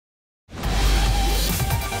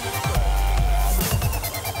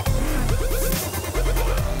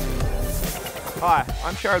Hi,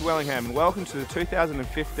 I'm Sharrod Wellingham and welcome to the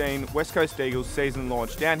 2015 West Coast Eagles season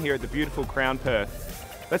launch down here at the beautiful Crown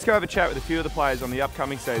Perth. Let's go have a chat with a few of the players on the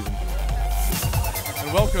upcoming season.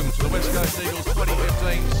 And welcome to the West Coast Eagles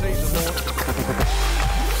 2015 season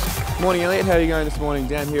launch. Morning Elliot, how are you going this morning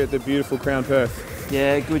down here at the beautiful Crown Perth?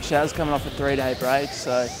 Yeah, good shows coming off a 3-day break,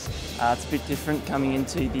 so it's a bit different coming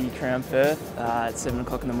into the Crown Perth at 7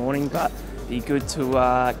 o'clock in the morning, but be good to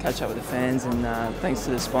catch up with the fans, and thanks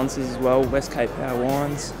to the sponsors as well, West Cape Power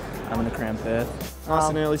Wines and the Crown Perth. Nice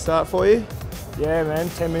and early start for you? Yeah man,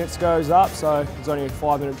 10 minutes goes up, so it's only a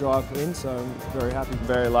 5-minute drive in, so I'm very happy.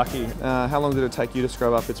 Very lucky. How long did it take you to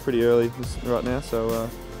scrub up? It's pretty early right now, so...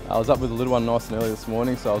 I was up with the little one nice and early this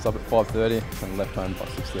morning, so I was up at 5:30 and left home by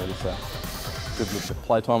 6:30, so good look at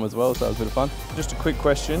playtime as well, so it was a bit of fun. Just a quick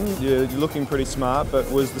question, you're looking pretty smart,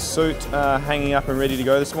 but was the suit hanging up and ready to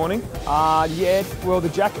go this morning? Yeah, well the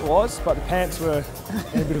jacket was, but the pants were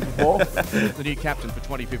in a bit of a ball. The new captain for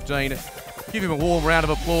 2015. Give him a warm round of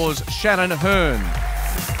applause, Shannon Hearn.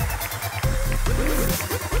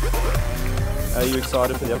 Are you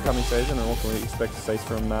excited for the upcoming season and what can we expect to see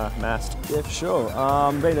from Mast? Yeah, for sure.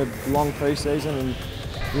 Been a long pre-season and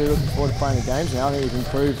really looking forward to playing the games now. I think we've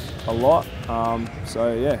improved a lot,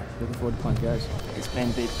 so yeah, looking forward to playing games. It's been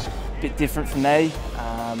a bit different for me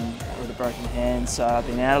with a broken hand, so I've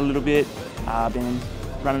been out a little bit, I've been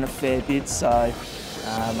running a fair bit, so I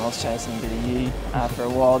was chasing a bit of you for a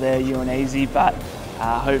while there, you and Easy, but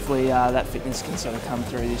hopefully that fitness can sort of come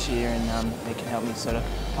through this year and it can help me sort of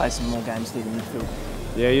play some more games through the midfield.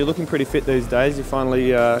 Yeah, you're looking pretty fit these days. You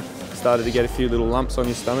finally started to get a few little lumps on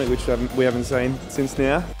your stomach, which we haven't seen since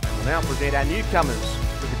now. We'll now present our newcomers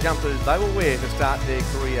with the jumpers they will wear to start their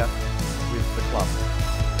career with the club.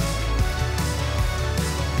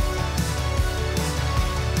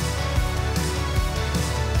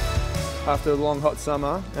 After the long hot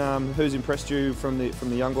summer, who's impressed you from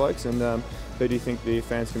the young blokes, and who do you think the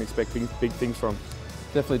fans can expect big things from?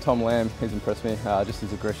 Definitely Tom Lamb, he's impressed me, just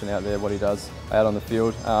his aggression out there, what he does out on the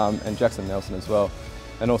field, and Jackson Nelson as well.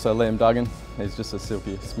 And also Liam Duggan, he's just a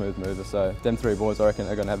silky, smooth mover, so them three boys I reckon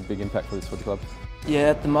are going to have a big impact for this footy club. Yeah,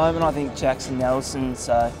 at the moment I think Jackson Nelson,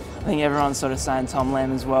 so I think everyone's sort of saying Tom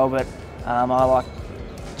Lamb as well, but I like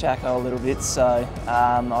Jacko a little bit, so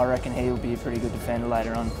I reckon he will be a pretty good defender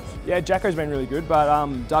later on. Yeah, Jacko's been really good, but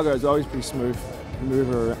Duggo's always pretty smooth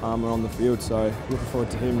mover on the field, so looking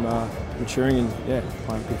forward to him maturing and yeah,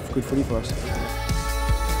 playing good footy for us.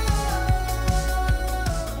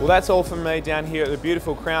 Well, that's all from me down here at the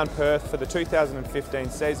beautiful Crown Perth for the 2015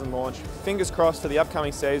 season launch. Fingers crossed for the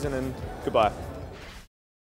upcoming season and goodbye.